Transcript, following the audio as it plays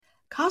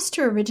Costs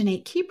to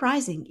originate keep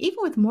rising, even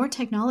with more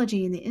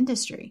technology in the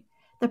industry.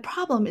 The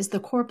problem is the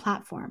core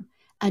platform.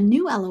 A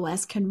new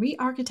LOS can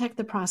re-architect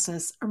the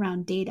process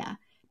around data,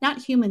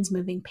 not humans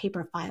moving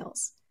paper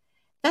files.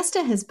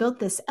 Vesta has built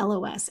this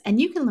LOS, and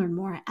you can learn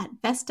more at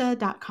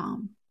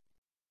Vesta.com.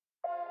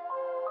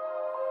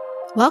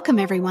 Welcome,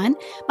 everyone.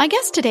 My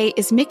guest today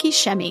is Mickey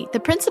Shemi, the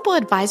Principal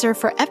Advisor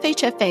for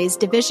FHFA's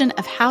Division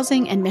of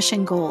Housing and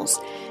Mission Goals,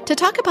 to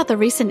talk about the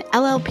recent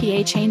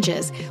LLPA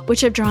changes,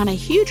 which have drawn a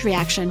huge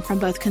reaction from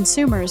both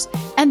consumers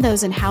and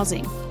those in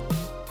housing.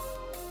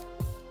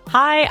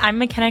 Hi, I'm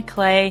McKenna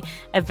Clay,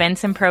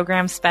 Events and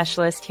Programs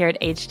Specialist here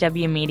at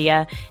HW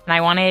Media, and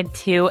I wanted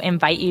to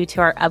invite you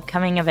to our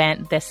upcoming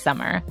event this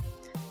summer.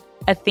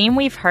 A theme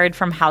we've heard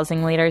from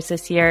housing leaders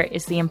this year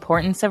is the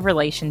importance of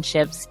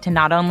relationships to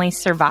not only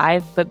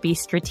survive, but be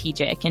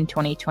strategic in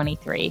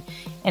 2023.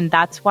 And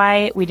that's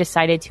why we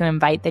decided to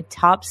invite the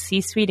top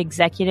C-suite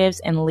executives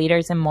and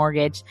leaders in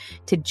mortgage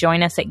to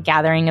join us at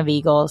Gathering of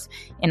Eagles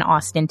in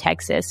Austin,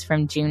 Texas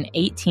from June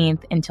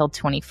 18th until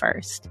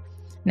 21st.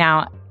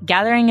 Now,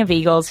 Gathering of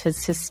Eagles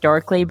has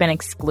historically been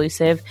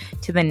exclusive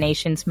to the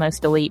nation's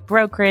most elite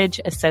brokerage,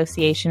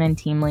 association and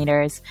team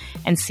leaders,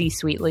 and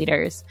C-suite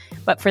leaders.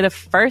 But for the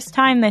first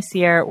time this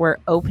year, we're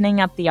opening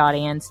up the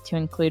audience to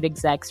include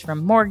execs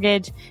from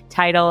mortgage,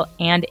 title,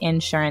 and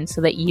insurance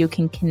so that you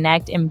can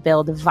connect and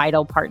build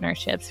vital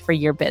partnerships for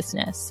your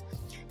business.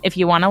 If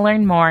you want to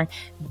learn more,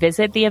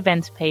 visit the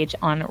events page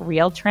on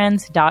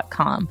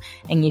realtrends.com,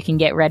 and you can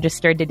get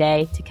registered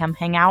today to come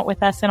hang out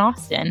with us in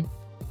Austin.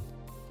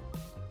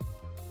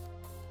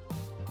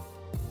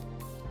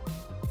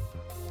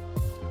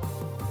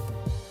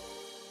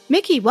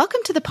 Mickey,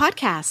 welcome to the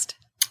podcast.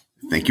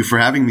 Thank you for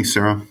having me,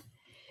 Sarah.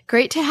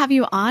 Great to have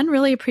you on.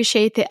 Really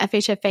appreciate the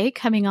FHFA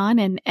coming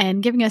on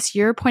and giving us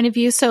your point of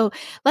view. So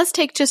let's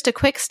take just a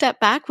quick step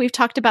back. We've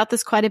talked about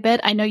this quite a bit.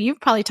 I know you've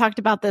probably talked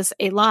about this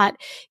a lot.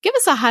 Give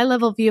us a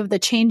high-level view of the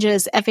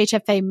changes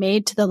FHFA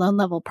made to the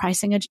loan-level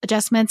pricing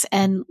adjustments,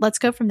 and let's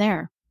go from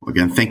there.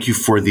 Again, thank you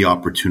for the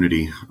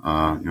opportunity.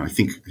 I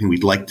think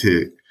we'd like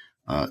to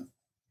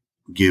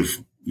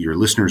give your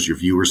listeners, your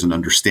viewers, an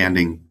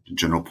understanding, the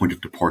general point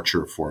of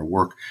departure for our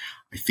work.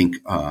 I think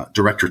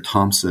Director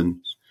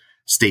Thompson's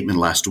statement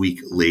last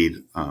week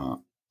laid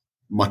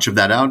much of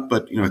that out,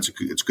 but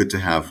it's good to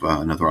have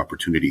another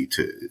opportunity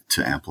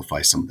to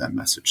amplify some of that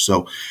message.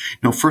 So,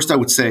 first I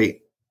would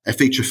say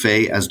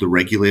FHFA, as the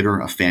regulator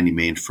of Fannie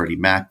Mae and Freddie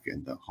Mac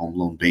and the home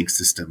loan bank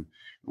system,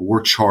 we're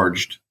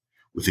charged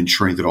with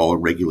ensuring that all our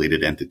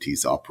regulated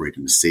entities operate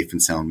in a safe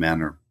and sound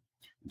manner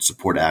and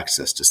support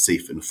access to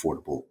safe and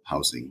affordable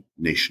housing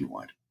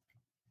nationwide.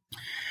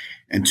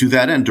 And to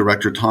that end,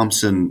 Director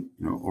Thompson,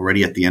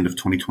 already at the end of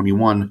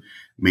 2021,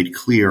 made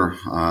clear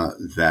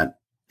that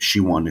she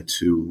wanted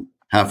to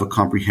have a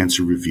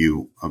comprehensive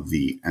review of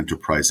the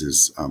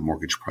enterprise's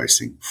mortgage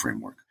pricing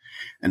framework.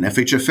 And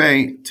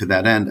FHFA, to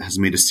that end, has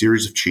made a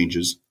series of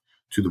changes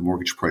to the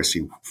mortgage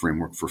pricing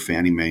framework for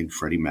Fannie Mae and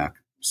Freddie Mac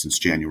since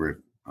January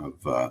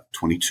of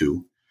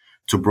 22.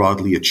 To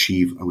broadly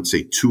achieve, I would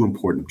say, two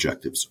important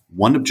objectives.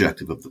 One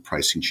objective of the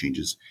pricing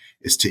changes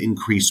is to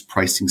increase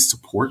pricing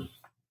support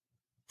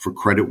for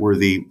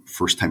creditworthy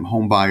first-time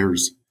home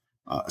buyers,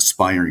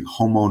 aspiring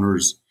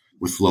homeowners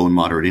with low and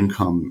moderate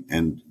income,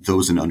 and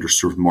those in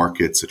underserved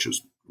markets such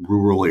as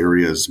rural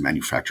areas,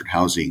 manufactured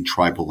housing,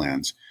 tribal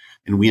lands.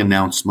 And we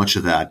announced much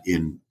of that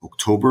in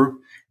October.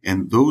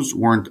 And those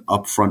weren't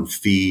upfront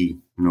fee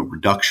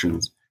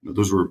reductions.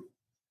 Those were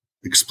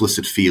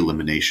explicit fee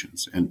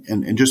eliminations.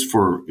 And just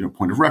for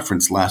point of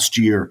reference, last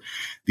year,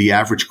 the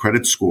average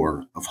credit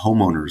score of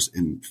homeowners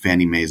in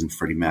Fannie Mae's and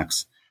Freddie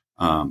Mac's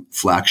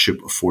flagship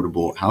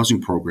affordable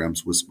housing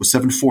programs was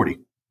 740,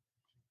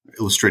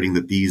 illustrating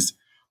that these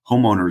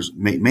homeowners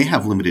may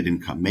have limited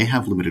income, may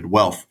have limited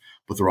wealth,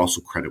 but they're also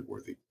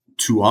creditworthy.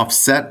 To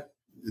offset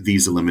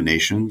these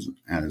eliminations,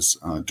 as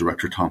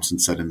Director Thompson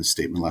said in the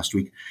statement last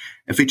week,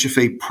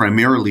 FHFA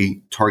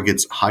primarily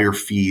targets higher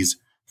fees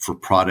for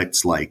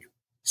products like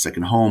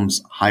second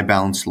homes, high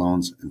balance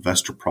loans,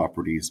 investor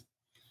properties,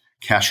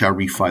 cash out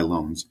refi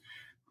loans,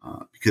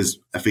 because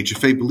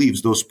FHFA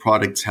believes those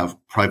products have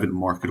private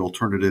market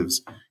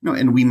alternatives.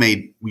 And we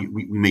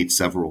made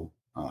several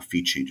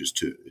fee changes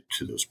to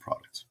those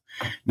products.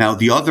 Now,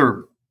 the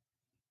other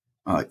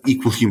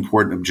equally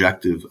important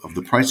objective of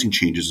the pricing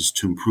changes is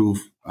to improve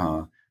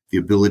the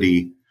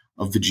ability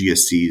of the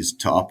GSEs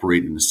to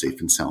operate in a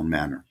safe and sound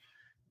manner.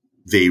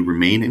 They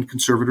remain in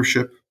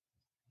conservatorship.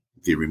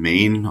 They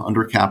remain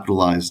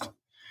undercapitalized.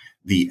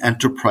 The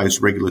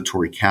Enterprise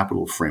Regulatory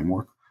Capital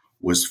Framework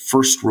was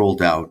first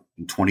rolled out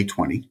in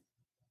 2020.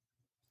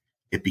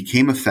 It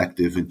became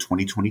effective in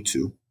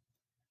 2022.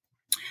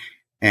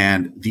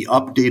 And the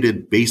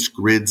updated base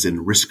grids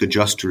and risk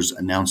adjusters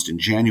announced in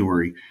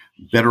January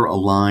better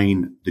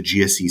align the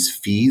GSE's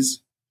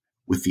fees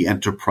with the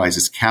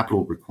enterprise's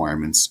capital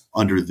requirements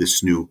under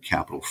this new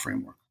capital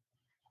framework.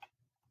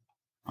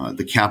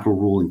 The capital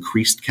rule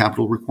increased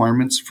capital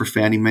requirements for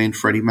Fannie Mae and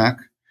Freddie Mac,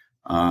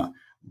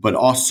 but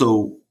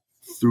also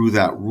through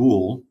that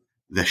rule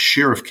the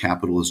share of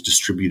capital is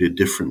distributed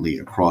differently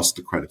across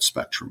the credit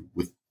spectrum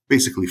with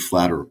basically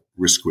flatter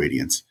risk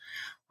gradients.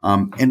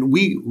 And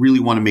we really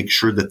want to make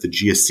sure that the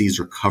GSEs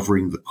are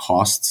covering the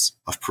costs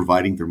of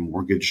providing their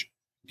mortgage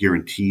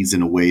guarantees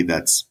in a way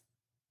that's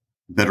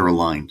better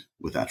aligned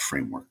with that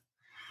framework.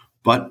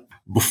 But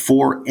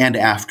before and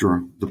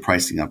after the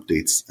pricing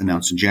updates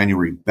announced in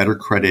January, better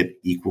credit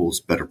equals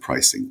better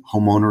pricing.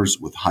 Homeowners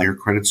with higher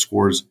credit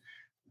scores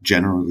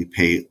generally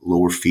pay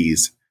lower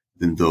fees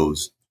than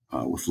those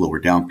with lower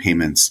down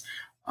payments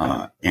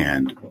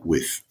and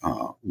with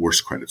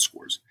worse credit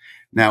scores.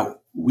 Now,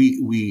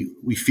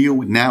 we feel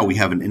now we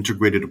have an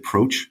integrated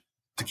approach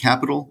to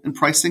capital and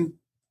pricing.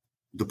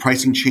 The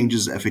pricing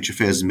changes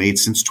FHFA has made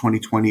since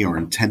 2020 are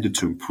intended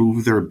to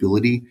improve their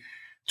ability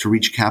to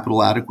reach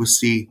capital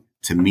adequacy,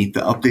 to meet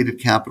the updated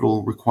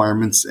capital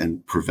requirements,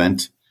 and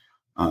prevent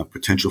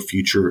potential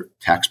future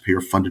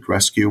taxpayer-funded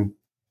rescue.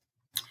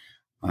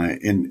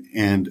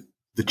 And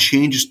the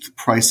changes to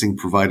pricing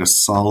provide a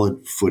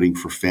solid footing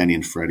for Fannie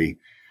and Freddie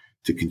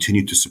to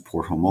continue to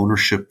support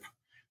homeownership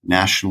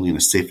nationally in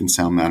a safe and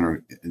sound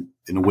manner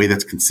in a way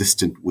that's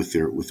consistent with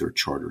their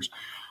charters.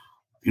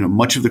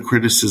 Much of the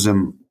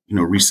criticism,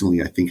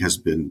 recently I think has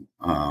been,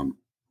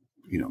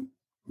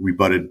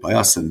 rebutted by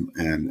us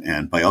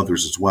and by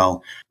others as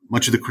well.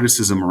 Much of the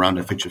criticism around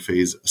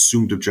FHFA's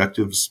assumed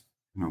objectives,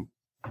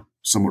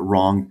 somewhat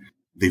wrong.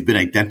 They've been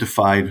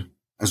identified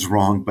as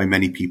wrong by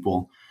many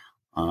people.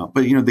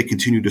 But they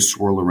continue to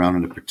swirl around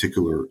in a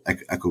particular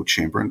echo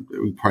chamber, and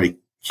we probably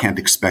can't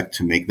expect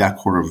to make that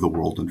corner of the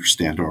world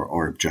understand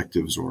our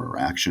objectives or our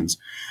actions.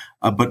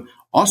 But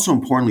also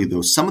importantly,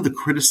 though, some of the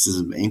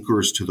criticism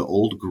anchors to the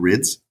old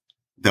grids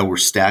that were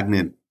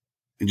stagnant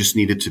and just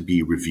needed to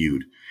be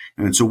reviewed.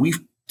 And so we've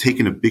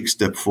taken a big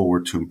step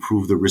forward to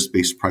improve the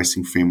risk-based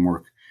pricing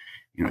framework.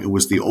 It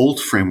was the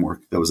old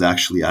framework that was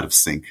actually out of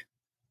sync.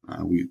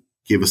 We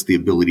gave us the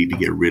ability to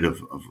get rid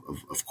of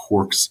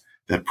quirks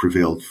that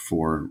prevailed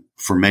for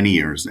many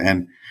years.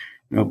 And,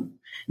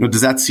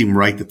 does that seem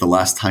right that the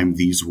last time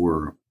these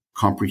were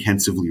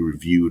comprehensively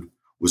reviewed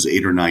was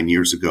 8 or 9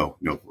 years ago?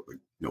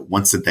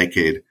 Once a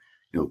decade,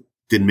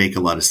 didn't make a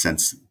lot of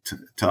sense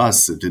to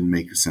us. It didn't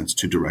make sense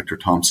to Director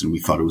Thompson. We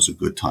thought it was a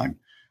good time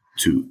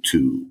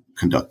to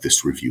conduct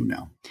this review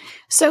now.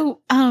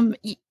 So,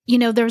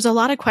 there was a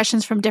lot of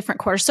questions from different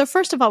quarters. So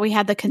first of all, we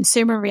had the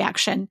consumer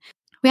reaction.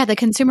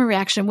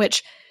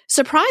 Which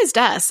surprised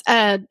us.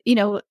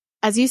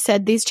 As you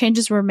said, these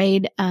changes were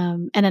made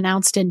and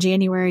announced in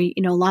January.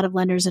 A lot of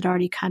lenders had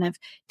already kind of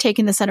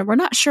taken this under. We're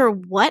not sure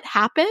what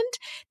happened,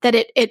 that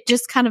it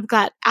just kind of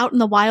got out in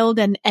the wild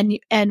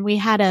and we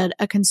had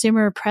a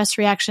consumer press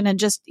reaction, and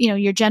just,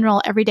 your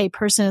general everyday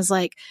person is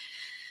like,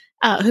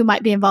 who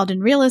might be involved in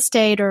real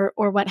estate or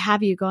what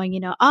have you, going,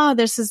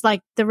 this is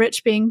like the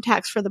rich being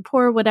taxed for the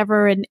poor,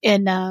 whatever,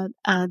 in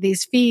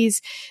these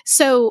fees.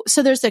 So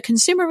there's the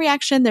consumer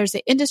reaction, there's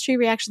the industry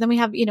reaction, then we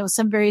have,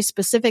 some very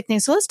specific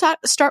things. So let's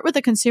start with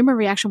the consumer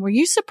reaction. Were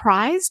you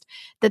surprised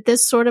that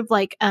this sort of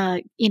like,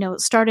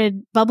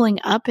 started bubbling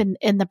up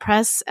in the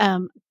press, a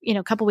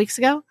couple weeks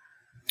ago?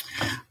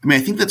 I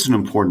think that's an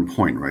important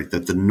point, right?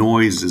 That the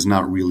noise is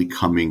not really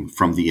coming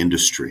from the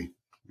industry.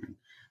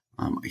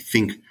 I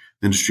think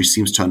the industry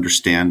seems to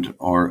understand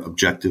our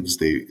objectives.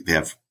 They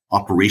have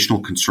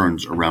operational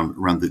concerns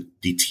around the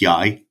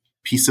DTI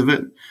piece of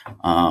it,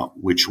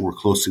 which we're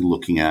closely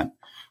looking at.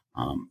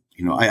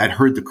 I'd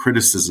heard the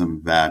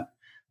criticism that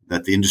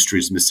the industry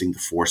is missing the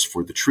forest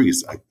for the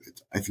trees.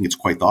 I think it's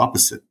quite the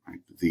opposite. Right?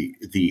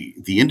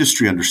 The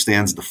industry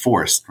understands the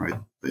forest, right?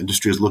 The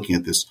industry is looking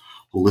at this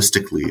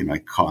holistically, and I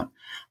caught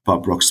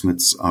Bob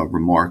Brooksmith's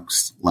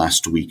remarks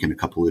last week in a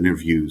couple of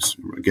interviews,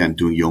 again,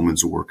 doing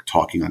yeoman's work,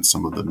 talking on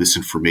some of the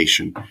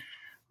misinformation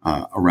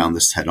around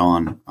this head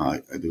on.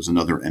 There was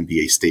another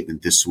MBA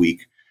statement this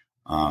week,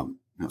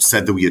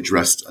 said that we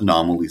addressed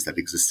anomalies that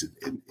existed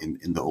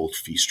in the old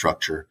fee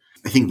structure.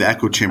 I think the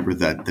echo chamber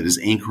that is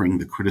anchoring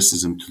the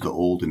criticism to the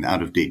old and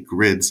out-of-date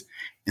grids,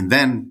 and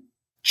then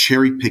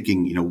cherry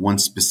picking, one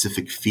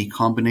specific fee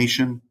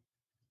combination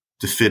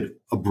to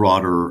fit a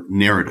broader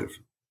narrative,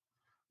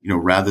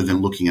 rather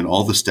than looking at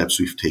all the steps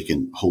we've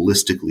taken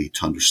holistically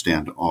to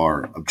understand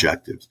our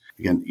objectives.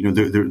 Again,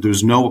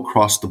 there's no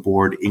across the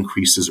board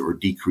increases or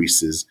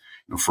decreases,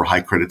 for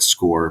high credit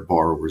score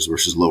borrowers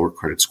versus lower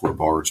credit score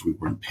borrowers. We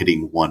weren't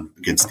pitting one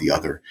against the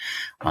other.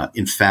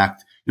 In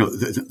fact,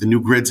 the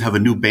new grids have a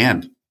new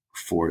band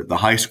for the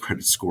highest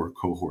credit score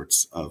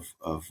cohorts of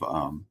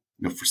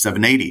for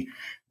 780,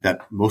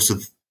 that most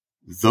of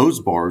those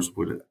borrowers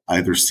would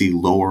either see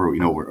lower,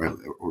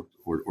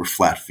 or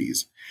flat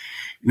fees.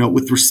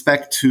 With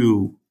respect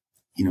to,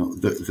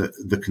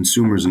 the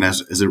consumers, and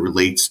as it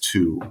relates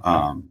to,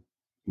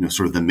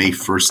 sort of the May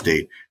 1st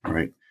date,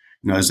 right?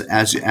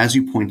 As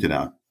you pointed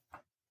out,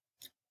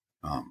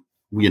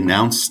 we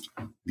announced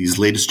these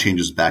latest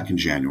changes back in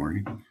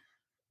January.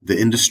 The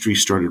industry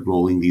started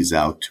rolling these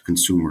out to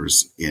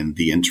consumers in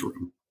the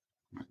interim,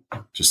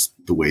 right? Just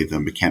the way the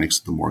mechanics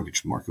of the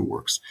mortgage market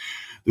works.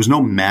 There's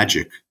no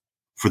magic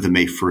for the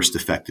May 1st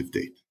effective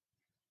date.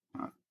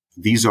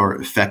 these are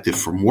effective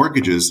for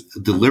mortgages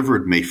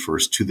delivered May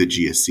 1st to the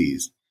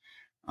GSEs.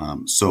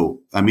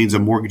 So that means that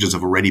mortgages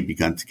have already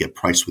begun to get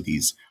priced with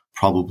these,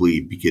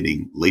 probably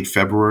beginning late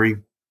February,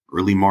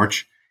 early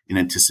March, in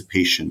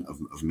anticipation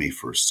of May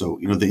 1st. So,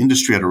 the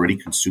industry had already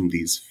consumed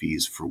these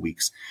fees for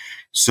weeks.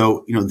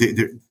 So,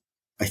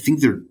 I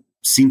think there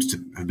seems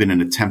to have been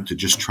an attempt to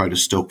just try to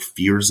stoke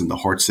fears in the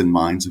hearts and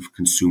minds of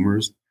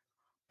consumers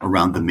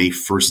around the May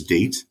 1st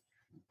date.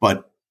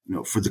 But,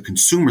 for the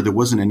consumer, there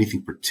wasn't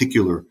anything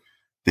particular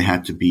they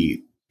had to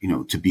be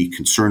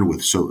concerned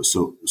with.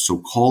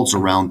 So calls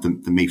around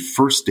the May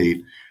 1st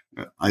date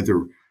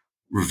either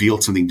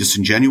revealed something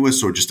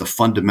disingenuous or just a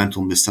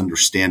fundamental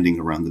misunderstanding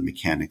around the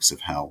mechanics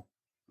of how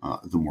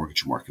the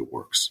mortgage market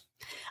works.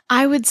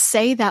 I would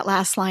say that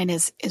last line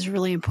is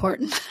really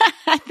important.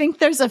 I think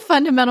there's a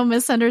fundamental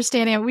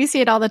misunderstanding. We see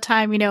it all the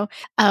time, to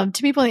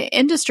people in the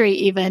industry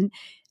even,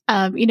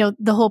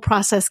 the whole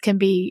process can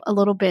be a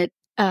little bit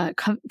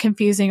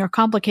confusing or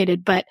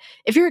complicated. But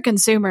if you're a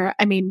consumer,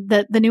 I mean,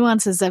 the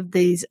nuances of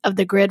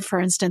the grid, for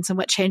instance, and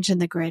what changed in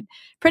the grid,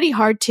 pretty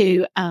hard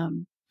to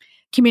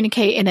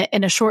communicate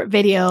in a short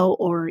video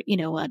or,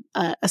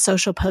 a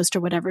social post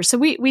or whatever. So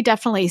we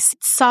definitely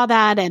saw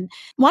that and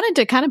wanted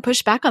to kind of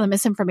push back on the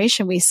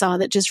misinformation we saw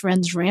that just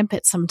runs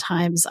rampant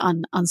sometimes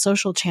on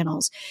social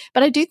channels.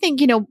 But I do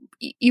think,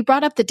 you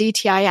brought up the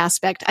DTI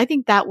aspect. I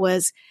think that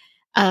was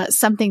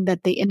something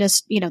that the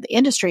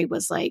industry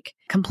was like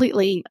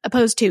completely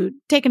opposed to,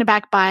 taken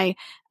aback by,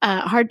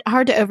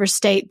 hard to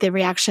overstate the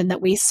reaction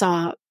that we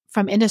saw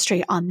from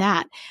industry on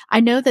that. I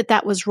know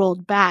that was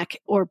rolled back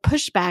or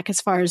pushed back as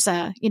far as,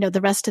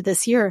 the rest of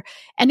this year.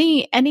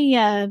 Any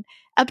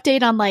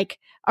update on like,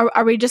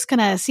 are we just going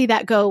to see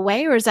that go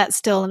away, or is that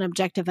still an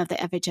objective of the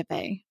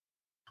FHFA?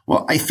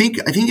 Well, I think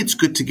it's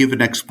good to give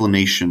an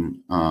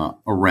explanation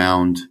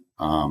around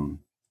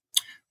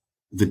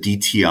the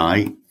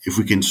DTI, if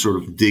we can sort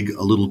of dig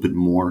a little bit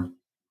more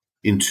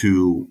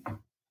into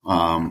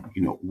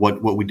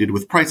what we did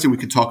with pricing. We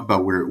could talk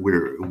about where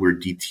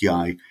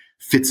DTI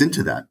fits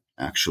into that,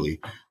 actually,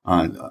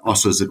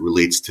 also as it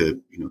relates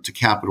to to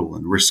capital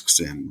and risks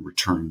and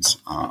returns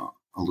a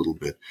little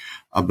bit.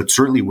 But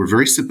certainly, we're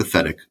very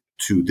sympathetic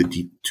to the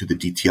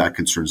DTI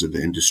concerns that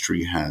the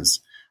industry has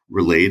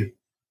relayed,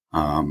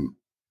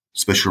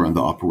 especially around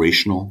the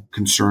operational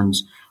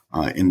concerns,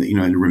 and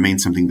it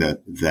remains something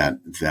that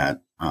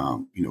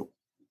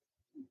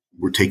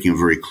we're taking a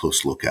very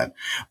close look at.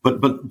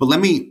 But let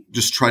me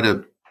just try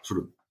to sort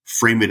of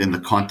frame it in the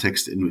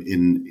context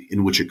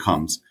in which it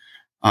comes.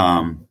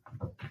 I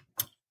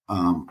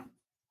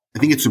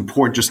think it's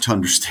important just to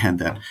understand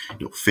that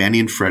Fannie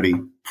and Freddie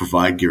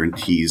provide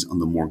guarantees on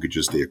the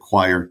mortgages they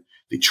acquire.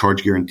 They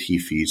charge guarantee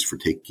fees for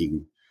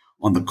taking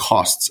on the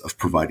costs of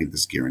providing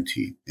this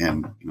guarantee.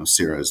 And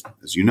Sarah,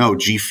 as you know,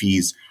 G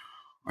fees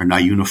are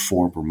not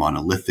uniform or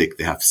monolithic.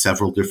 They have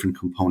several different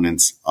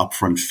components.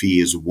 Upfront fee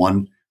is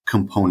one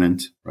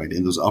component, right?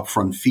 And those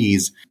upfront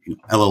fees,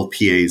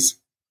 LLPAs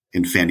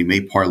in Fannie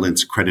Mae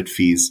parlance, credit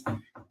fees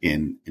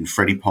in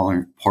Freddie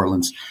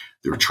parlance,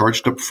 they're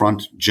charged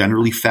upfront,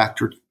 generally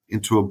factored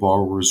into a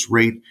borrower's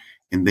rate,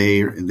 and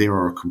they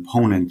are a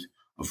component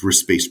of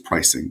risk-based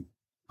pricing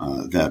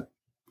that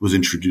was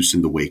introduced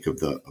in the wake of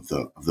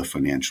the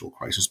financial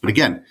crisis. But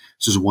again,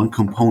 this is one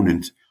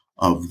component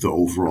of the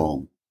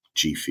overall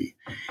G fee.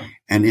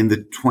 And in the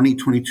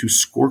 2022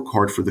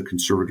 scorecard for the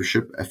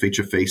conservatorship,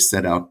 FHFA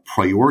set out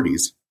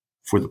priorities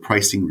for the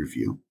pricing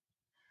review,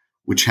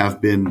 which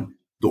have been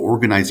the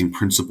organizing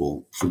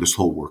principle for this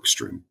whole work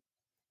stream.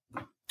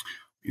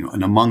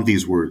 And among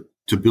these were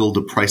to build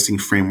a pricing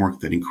framework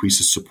that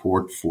increases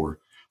support for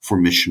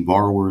mission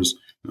borrowers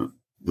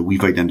that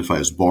we've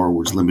identified as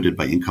borrowers limited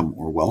by income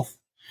or wealth,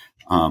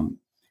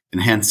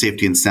 enhance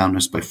safety and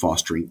soundness by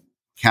fostering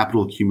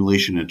capital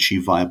accumulation and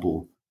achieve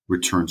viable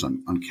returns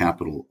on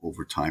capital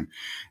over time.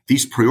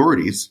 These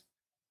priorities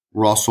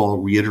were also all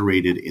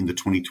reiterated in the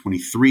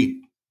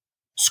 2023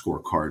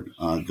 scorecard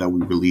that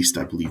we released,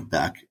 I believe,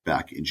 back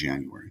in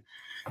January.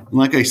 And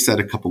like I said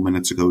a couple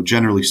minutes ago,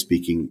 generally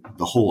speaking,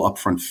 the whole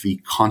upfront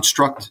fee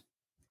construct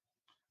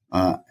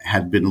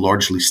had been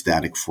largely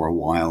static for a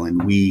while,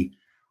 and we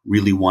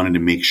really wanted to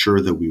make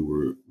sure that we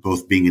were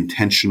both being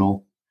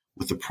intentional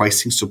with the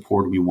pricing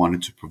support we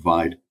wanted to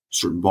provide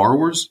certain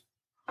borrowers,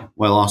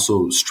 while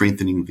also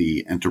strengthening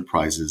the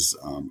enterprise's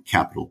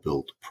capital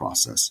build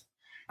process.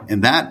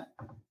 And that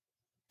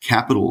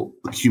capital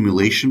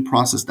accumulation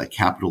process, that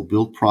capital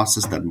build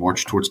process, that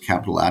march towards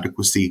capital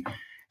adequacy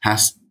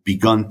has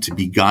begun to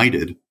be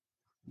guided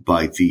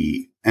by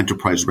the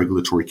enterprise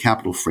regulatory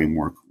capital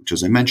framework, which,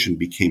 as I mentioned,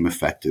 became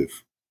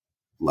effective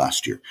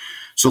last year.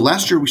 So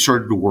last year, we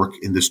started to work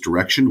in this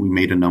direction. We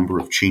made a number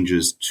of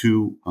changes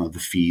to the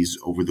fees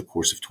over the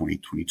course of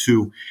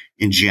 2022.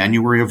 In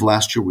January of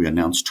last year, we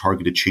announced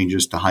targeted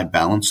changes to high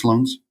balance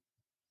loans.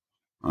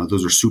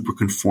 Those are super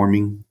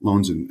conforming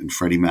loans in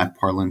Freddie Mac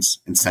parlance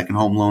and second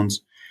home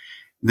loans.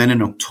 Then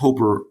in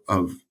October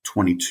of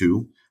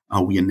 22,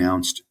 we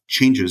announced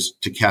changes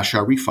to cash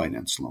out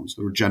refinance loans.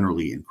 There were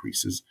generally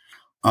increases.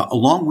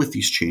 Along with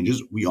these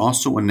changes, we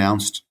also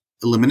announced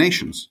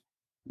eliminations,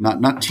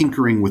 not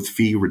tinkering with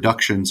fee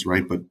reductions,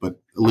 right?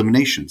 But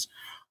eliminations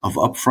of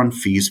upfront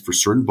fees for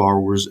certain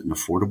borrowers in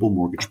affordable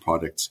mortgage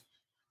products,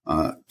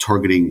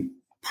 targeting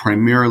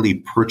primarily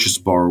purchase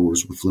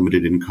borrowers with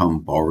limited income,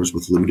 borrowers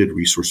with limited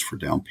resource for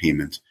down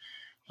payment,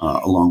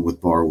 along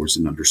with borrowers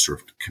in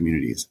underserved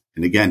communities.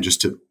 And again,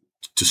 just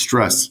to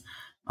stress,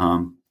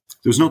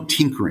 there's no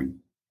tinkering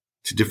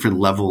to different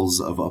levels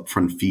of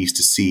upfront fees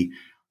to see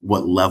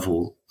what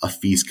level of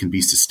fees can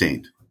be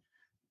sustained.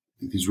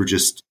 These were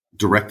just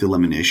direct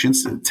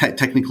eliminations.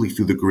 Technically,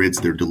 through the grids,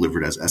 they're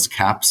delivered as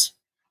caps,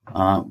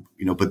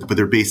 but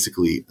they're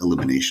basically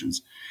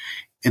eliminations.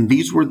 And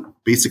these were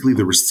basically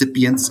the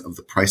recipients of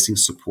the pricing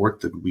support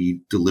that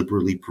we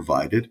deliberately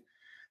provided.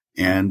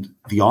 And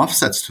the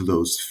offsets to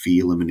those fee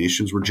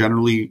eliminations were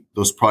generally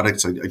those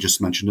products I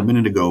just mentioned a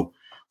minute ago,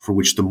 for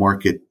which the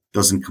market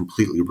doesn't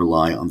completely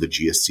rely on the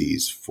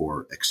GSEs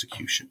for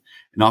execution.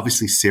 And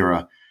obviously,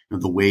 Sarah,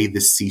 the way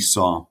this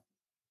seesaw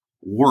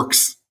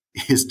works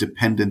is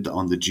dependent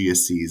on the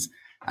GSEs'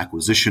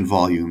 acquisition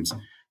volumes,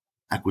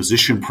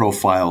 acquisition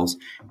profiles,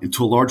 and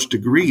to a large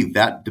degree,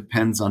 that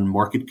depends on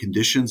market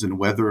conditions and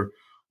whether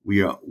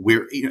where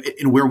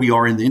we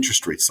are in the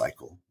interest rate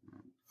cycle.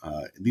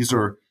 These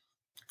are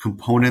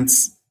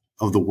components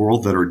of the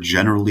world that are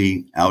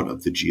generally out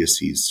of the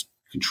GSE's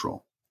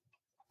control.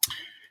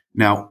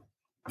 Now,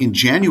 in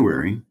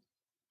January,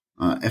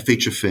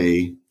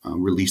 FHFA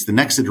released the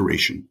next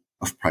iteration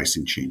of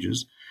pricing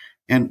changes,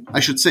 and I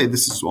should say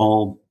this is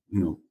all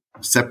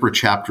separate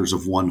chapters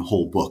of one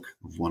whole book,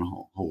 of one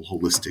whole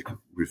holistic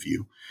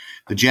review.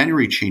 The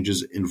January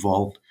changes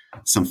involved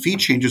some fee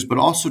changes, but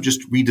also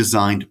just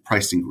redesigned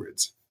pricing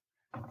grids.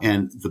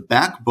 And the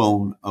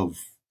backbone of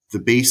the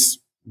base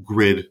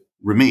grid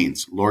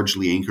remains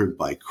largely anchored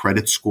by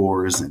credit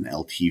scores and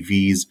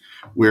LTVs,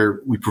 where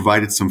we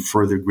provided some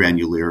further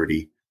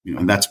granularity,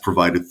 and that's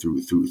provided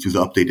through the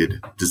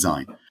updated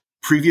design.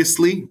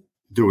 Previously,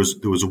 there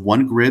was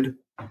one grid,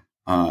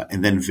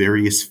 and then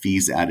various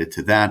fees added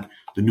to that.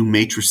 The new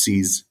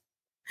matrices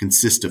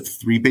consist of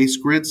 3 base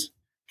grids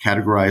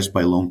categorized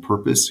by loan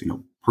purpose,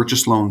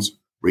 purchase loans,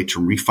 rate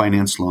term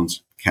refinance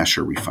loans, cash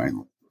out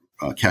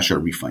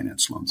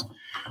refinance loans.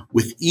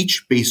 With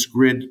each base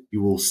grid,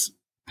 you will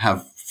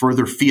have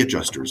further fee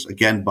adjusters,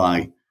 again,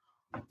 by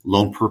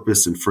loan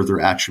purpose and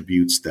further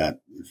attributes that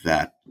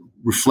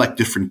reflect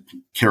different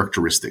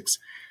characteristics.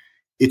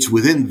 It's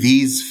within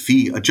these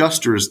fee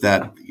adjusters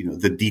that,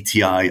 the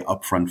DTI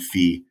upfront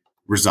fee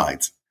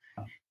resides.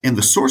 And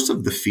the source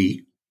of the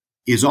fee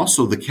is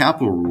also the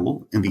capital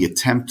rule and the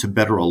attempt to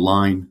better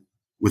align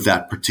with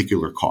that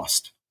particular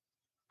cost.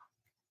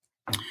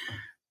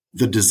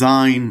 The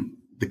design,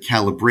 the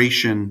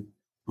calibration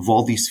of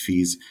all these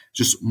fees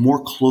just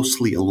more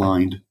closely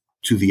aligned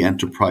to the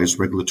enterprise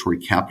regulatory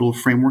capital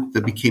framework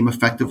that became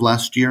effective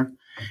last year.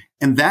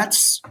 And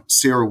that's,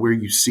 Sarah, where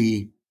you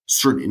see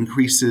certain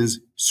increases,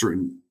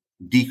 certain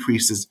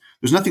decreases.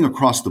 There's nothing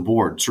across the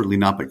board, certainly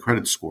not by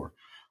credit score.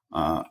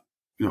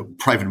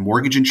 Private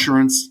mortgage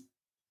insurance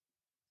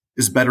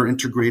is better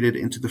integrated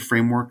into the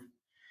framework.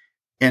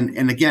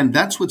 And again,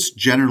 that's what's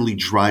generally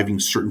driving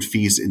certain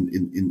fees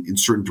in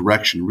certain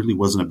direction. It really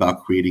wasn't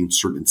about creating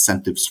certain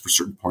incentives for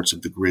certain parts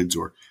of the grids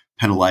or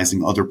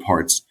penalizing other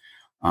parts.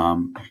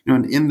 And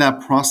in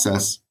that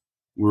process,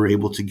 we were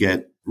able to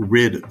get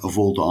rid of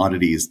old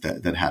oddities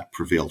that had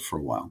prevailed for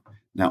a while.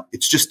 Now,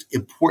 it's just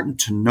important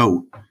to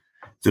note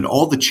that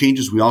all the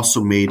changes we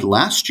also made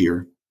last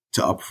year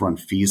to upfront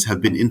fees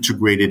have been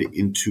integrated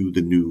into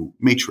the new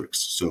matrix.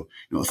 So,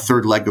 a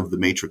third leg of the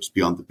matrix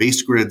beyond the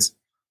base grids,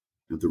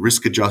 the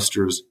risk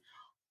adjusters,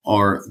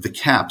 are the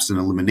caps and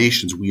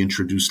eliminations we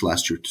introduced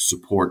last year to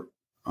support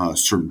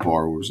certain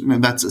borrowers.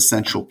 And that's an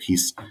essential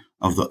piece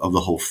of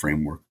the whole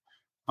framework.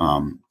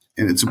 And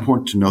it's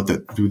important to note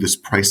that through this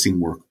pricing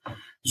work,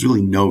 there's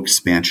really no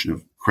expansion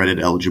of credit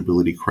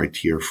eligibility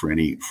criteria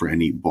for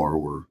any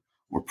borrower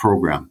or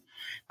program.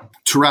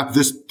 To wrap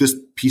this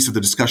piece of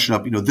the discussion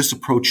up, this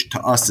approach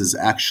to us is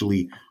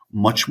actually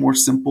much more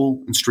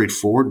simple and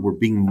straightforward. We're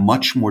being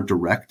much more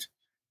direct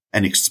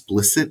and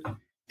explicit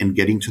in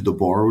getting to the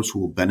borrowers who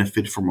will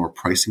benefit from our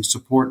pricing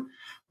support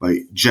by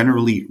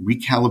generally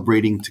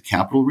recalibrating to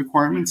capital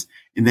requirements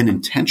and then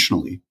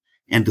intentionally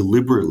and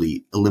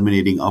deliberately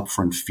eliminating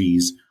upfront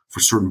fees for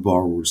certain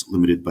borrowers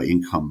limited by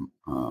income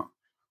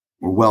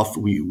or wealth.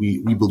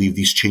 We believe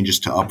these changes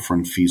to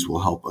upfront fees will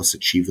help us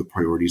achieve the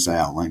priorities I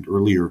outlined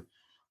earlier,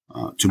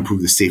 to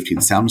improve the safety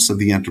and soundness of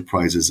the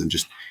enterprises and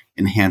just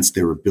enhance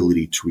their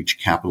ability to reach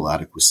capital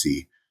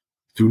adequacy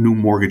through new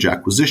mortgage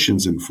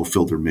acquisitions and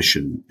fulfill their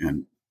mission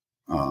and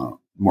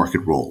market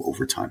role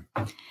over time.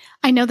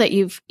 I know that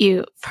you've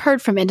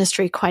heard from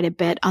industry quite a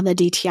bit on the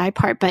DTI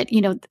part, but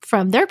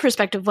from their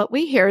perspective, what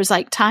we hear is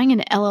like tying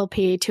an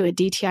LLPA to a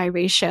DTI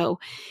ratio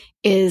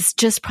is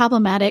just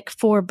problematic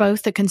for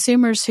both the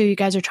consumers who you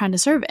guys are trying to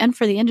serve and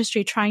for the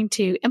industry trying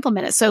to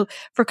implement it. So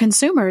for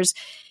consumers,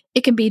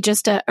 it can be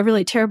just a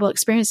really terrible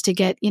experience to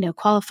get,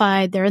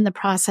 qualified. They're in the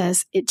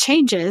process. It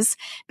changes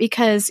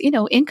because,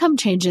 income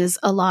changes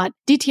a lot.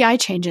 DTI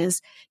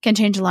changes can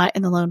change a lot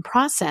in the loan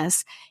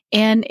process.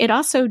 And it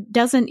also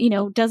doesn't,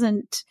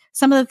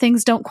 some of the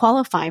things don't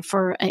qualify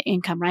for an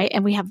income, right?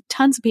 And we have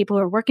tons of people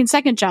who are working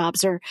second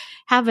jobs or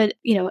have a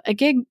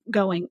gig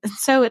going.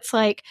 So it's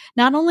like,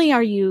 not only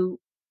are you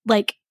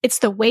like, it's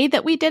the way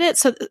that we did it.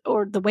 So,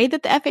 or the way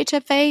that the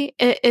FHFA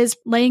is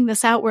laying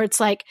this out, where it's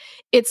like,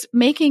 it's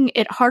making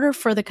it harder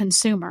for the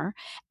consumer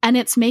and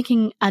it's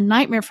making a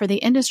nightmare for the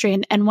industry.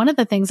 And one of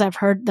the things I've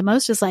heard the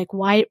most is like,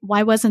 why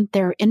wasn't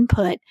there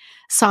input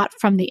sought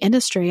from the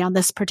industry on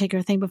this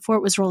particular thing before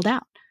it was rolled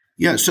out?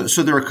 Yeah.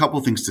 So there are a couple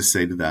of things to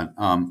say to that.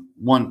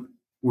 One,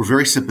 we're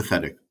very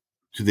sympathetic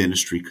to the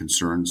industry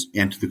concerns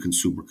and to the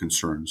consumer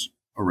concerns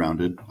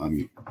around it.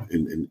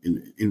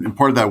 And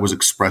part of that was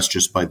expressed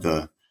just by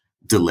the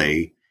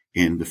delay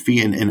in the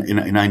fee.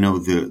 And I know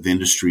the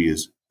industry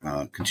is,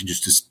 continues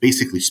to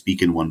basically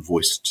speak in one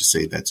voice to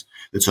say that's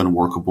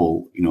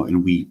unworkable,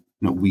 and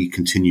we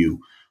continue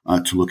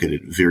to look at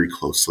it very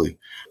closely.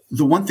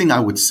 The one thing I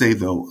would say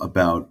though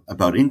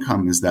about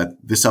income is that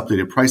this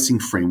updated pricing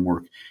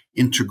framework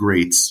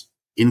integrates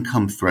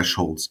income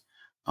thresholds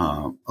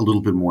a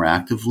little bit more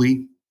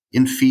actively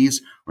in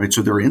fees, right?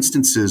 So there are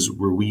instances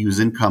where we use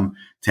income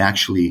to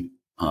actually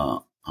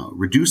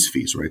reduce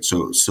fees, right?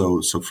 So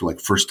for like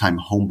first-time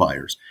home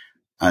buyers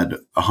at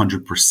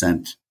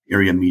 100%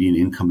 area median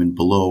income and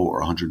below,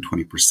 or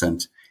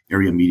 120%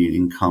 area median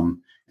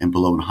income and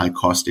below in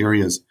high-cost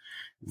areas,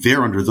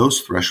 there under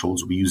those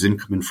thresholds, we use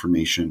income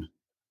information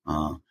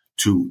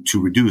to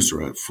reduce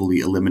or fully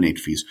eliminate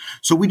fees.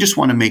 So we just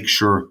want to make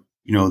sure,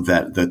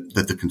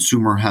 that the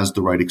consumer has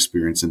the right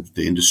experience and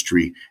the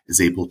industry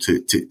is able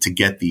to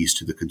get these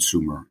to the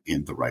consumer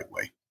in the right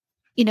way.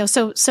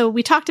 So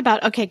we talked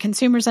about, okay,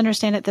 consumers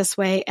understand it this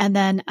way. And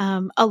then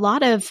a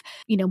lot of,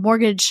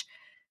 mortgage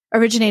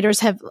originators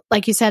have,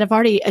 like you said, have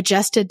already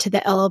adjusted to the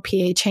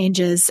LLPA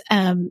changes,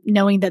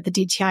 knowing that the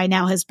DTI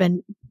now has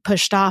been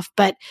pushed off.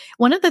 But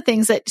one of the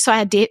things so I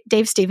had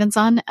Dave Stevens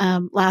on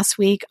last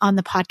week on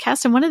the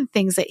podcast. And one of the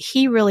things that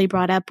he really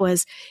brought up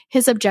was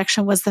his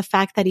objection was the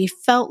fact that he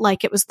felt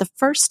like it was the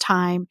first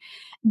time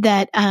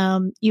that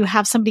you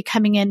have somebody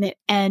coming in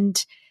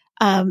and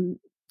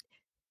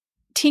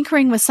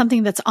tinkering with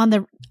something that's on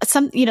the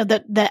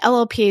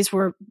LLPAs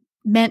were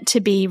meant to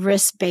be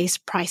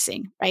risk-based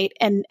pricing, right?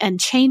 And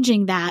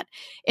changing that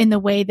in the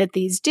way that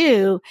these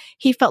do,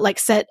 he felt like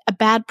set a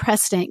bad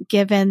precedent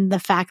given the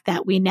fact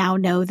that we now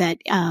know that,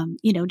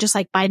 just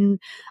like Biden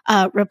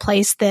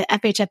replaced the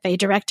FHFA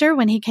director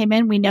when he came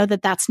in, we know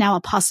that that's now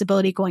a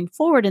possibility going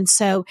forward. And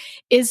so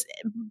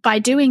by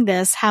doing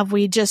this, have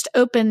we just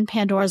opened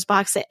Pandora's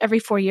box that every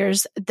 4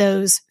 years,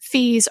 those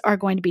fees are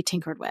going to be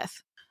tinkered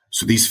with?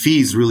 So these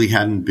fees really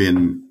hadn't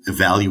been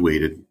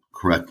evaluated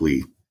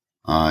correctly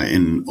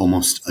in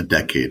almost a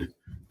decade.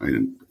 Right?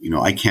 And,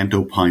 I can't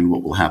opine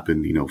what will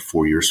happen,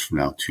 4 years from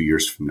now, 2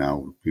 years from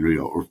now,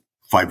 or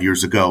 5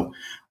 years ago.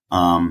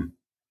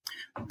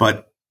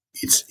 But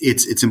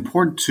it's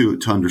important to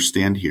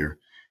understand here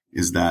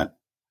is that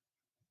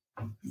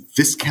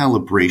this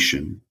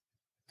calibration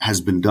has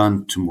been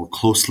done to more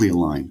closely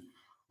align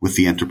with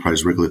the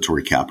enterprise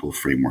regulatory capital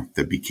framework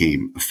that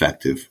became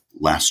effective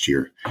last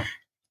year.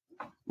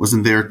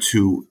 Wasn't there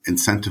to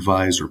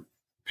incentivize or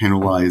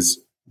penalize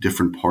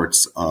different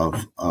parts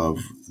of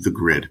the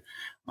grid.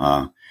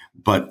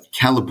 But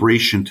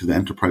calibration to the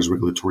enterprise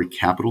regulatory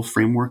capital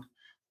framework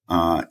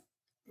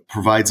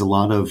provides a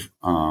lot of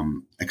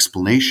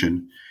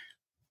explanation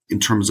in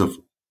terms of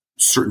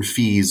certain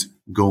fees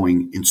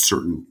going in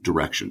certain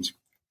directions.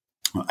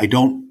 I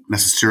don't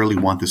necessarily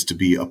want this to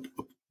be a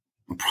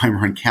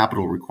primer on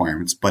capital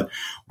requirements, but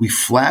we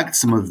flagged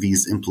some of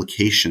these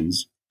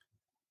implications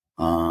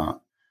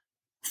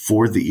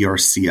for the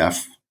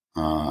ERCF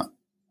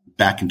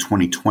back in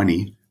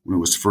 2020 when it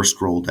was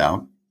first rolled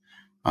out.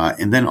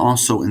 And then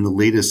also in the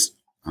latest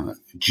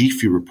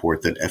GFI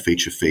report that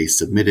FHFA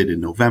submitted in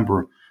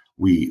November,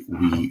 we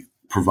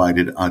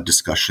provided a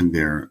discussion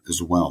there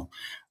as well.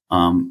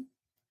 And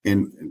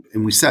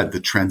we said the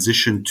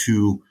transition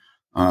to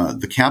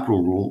the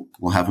capital rule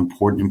will have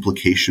important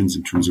implications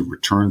in terms of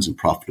returns and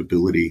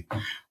profitability.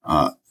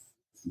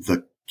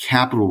 The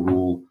capital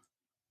rule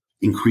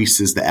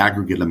increases the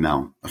aggregate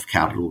amount of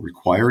capital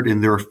required,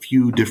 and there are a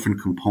few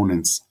different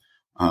components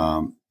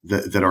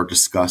that are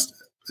discussed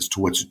as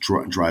to what's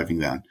driving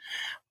that.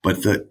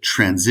 But the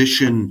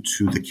transition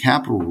to the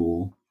capital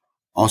rule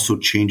also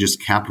changes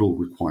capital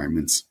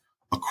requirements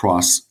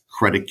across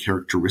credit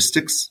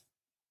characteristics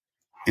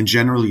and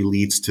generally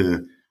leads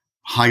to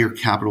higher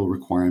capital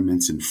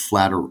requirements and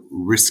flatter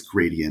risk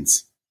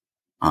gradients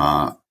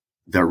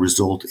that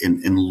result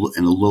in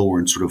a lower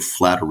and sort of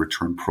flatter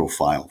return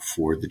profile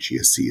for the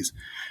GSEs.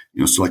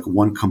 So like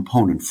one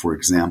component, for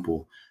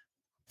example,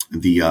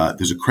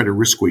 there's a credit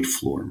risk weight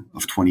floor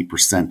of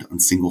 20% on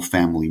single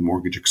family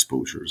mortgage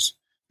exposures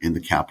in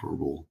the capital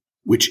rule,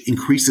 which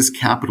increases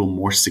capital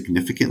more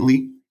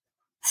significantly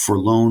for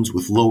loans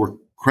with lower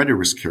credit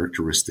risk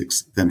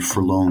characteristics than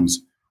for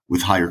loans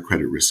with higher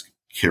credit risk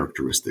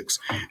characteristics.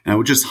 And I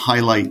would just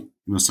highlight,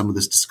 some of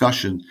this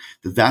discussion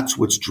that's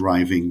what's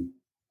driving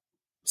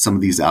some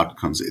of these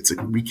outcomes. It's a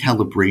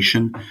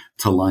recalibration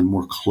to align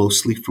more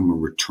closely from a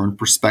return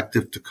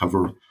perspective to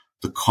cover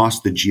the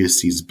cost the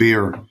GSEs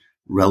bear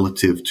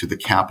relative to the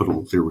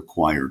capital they're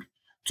required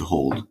to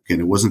hold. Again,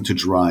 it wasn't to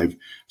drive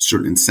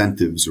certain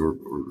incentives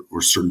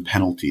or certain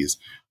penalties.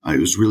 It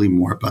was really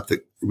more about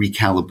the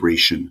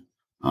recalibration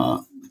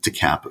to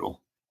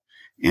capital.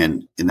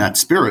 And in that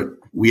spirit,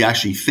 we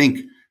actually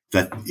think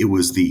that it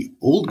was the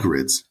old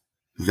grids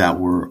that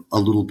were a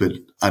little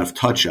bit out of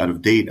touch, out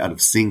of date, out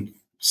of sync,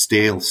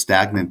 stale,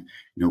 stagnant.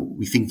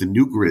 We think the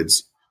new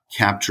grids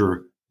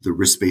capture the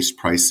risk-based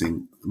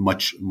pricing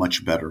much,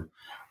 much better.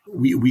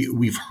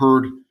 We've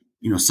heard,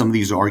 some of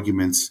these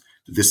arguments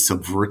that this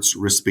subverts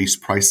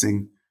risk-based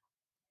pricing.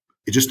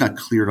 It's just not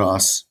clear to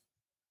us,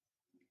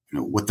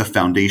 what the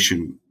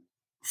foundation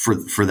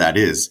for that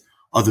is,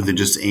 other than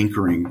just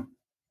anchoring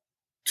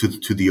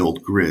to the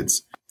old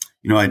grids.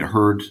 I'd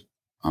heard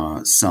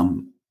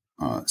some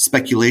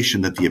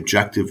speculation that the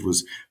objective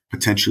was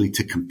potentially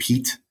to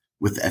compete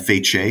with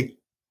FHA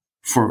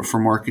for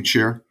market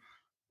share,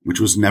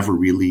 which was never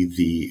really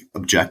the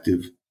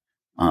objective.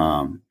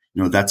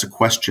 That's a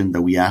question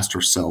that we asked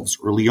ourselves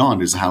early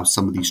on, is how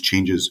some of these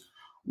changes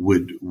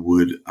would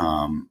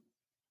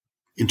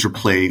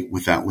interplay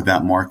with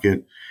that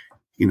market.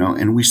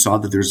 And we saw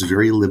that there's a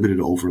very limited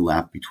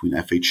overlap between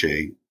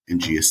FHA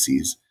and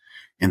GSEs,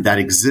 and that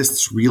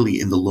exists really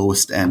in the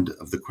lowest end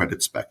of the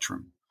credit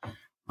spectrum.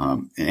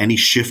 And any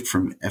shift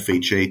from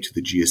FHA to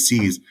the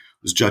GSEs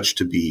was judged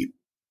to be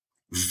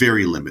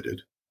very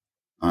limited.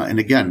 And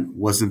again,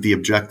 wasn't the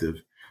objective.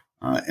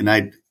 And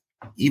I'd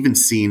even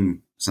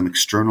seen some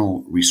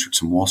external research,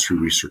 some Wall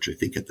Street research, I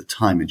think at the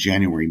time in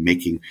January,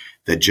 making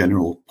that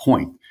general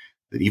point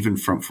that even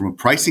from a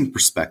pricing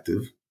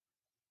perspective,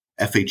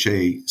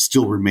 FHA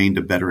still remained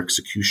a better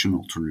execution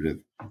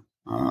alternative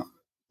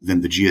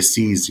than the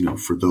GSEs,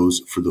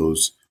 for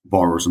those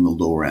borrowers on the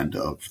lower end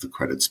of the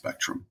credit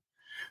spectrum.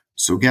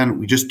 So again,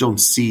 we just don't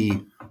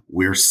see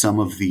where some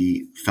of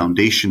the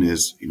foundation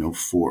is,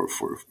 for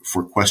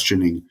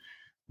questioning,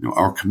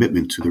 our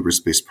commitment to the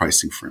risk-based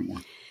pricing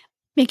framework.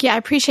 Mickey, I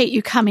appreciate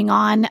you coming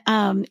on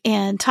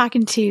and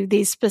talking to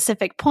these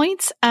specific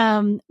points.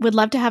 Would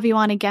love to have you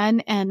on again.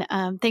 And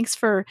thanks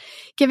for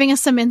giving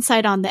us some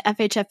insight on the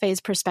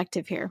FHFA's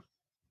perspective here.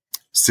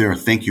 Sarah,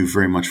 thank you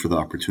very much for the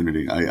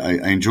opportunity.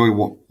 I enjoy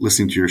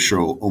listening to your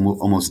show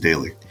almost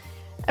daily.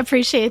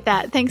 Appreciate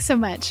that. Thanks so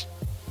much.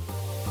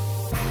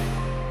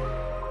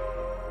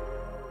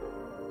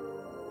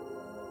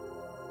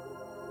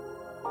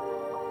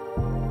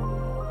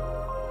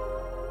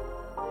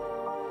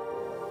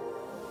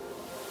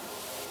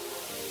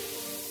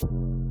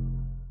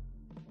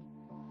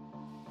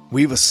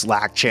 We have a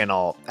Slack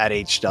channel at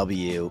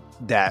HW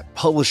that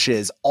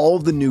publishes all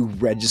of the new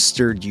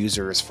registered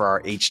users for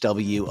our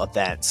HW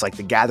events, like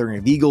the Gathering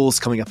of Eagles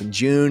coming up in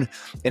June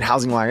and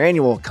Housing Wire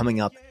Annual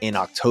coming up in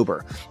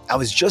October. I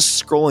was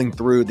just scrolling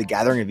through the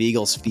Gathering of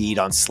Eagles feed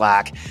on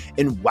Slack,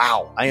 and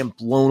wow, I am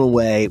blown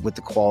away with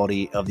the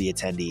quality of the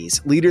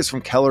attendees. Leaders from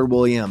Keller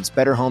Williams,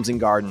 Better Homes and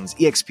Gardens,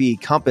 EXP,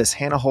 Compass,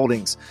 Hannah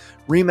Holdings,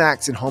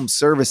 RE/MAX and Home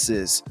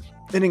Services,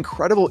 and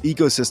incredible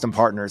ecosystem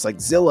partners like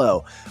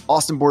Zillow,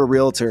 Austin Board of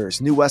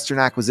Realtors, New Western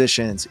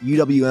Acquisitions,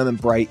 UWM,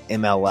 and Bright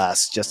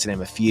MLS, just to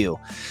name a few.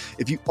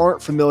 If you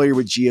aren't familiar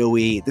with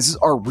GOE, this is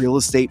our real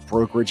estate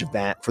brokerage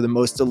event for the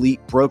most elite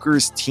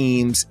brokers,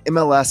 teams,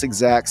 MLS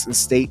execs, and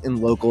state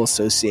and local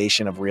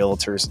association of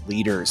realtors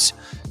leaders.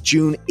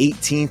 June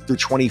 18th through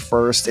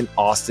 21st in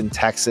Austin,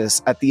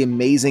 Texas at the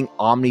amazing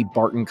Omni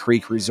Barton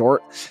Creek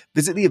Resort.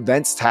 Visit the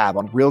events tab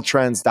on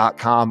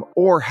realtrends.com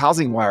or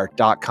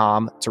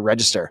housingwire.com to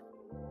register.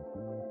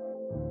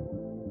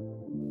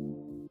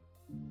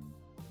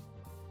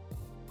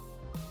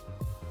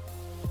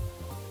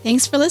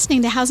 Thanks for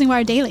listening to Housing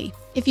Wire Daily.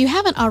 If you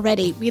haven't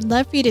already, we'd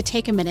love for you to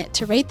take a minute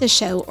to rate the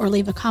show or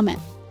leave a comment.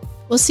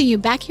 We'll see you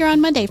back here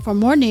on Monday for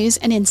more news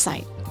and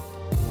insight.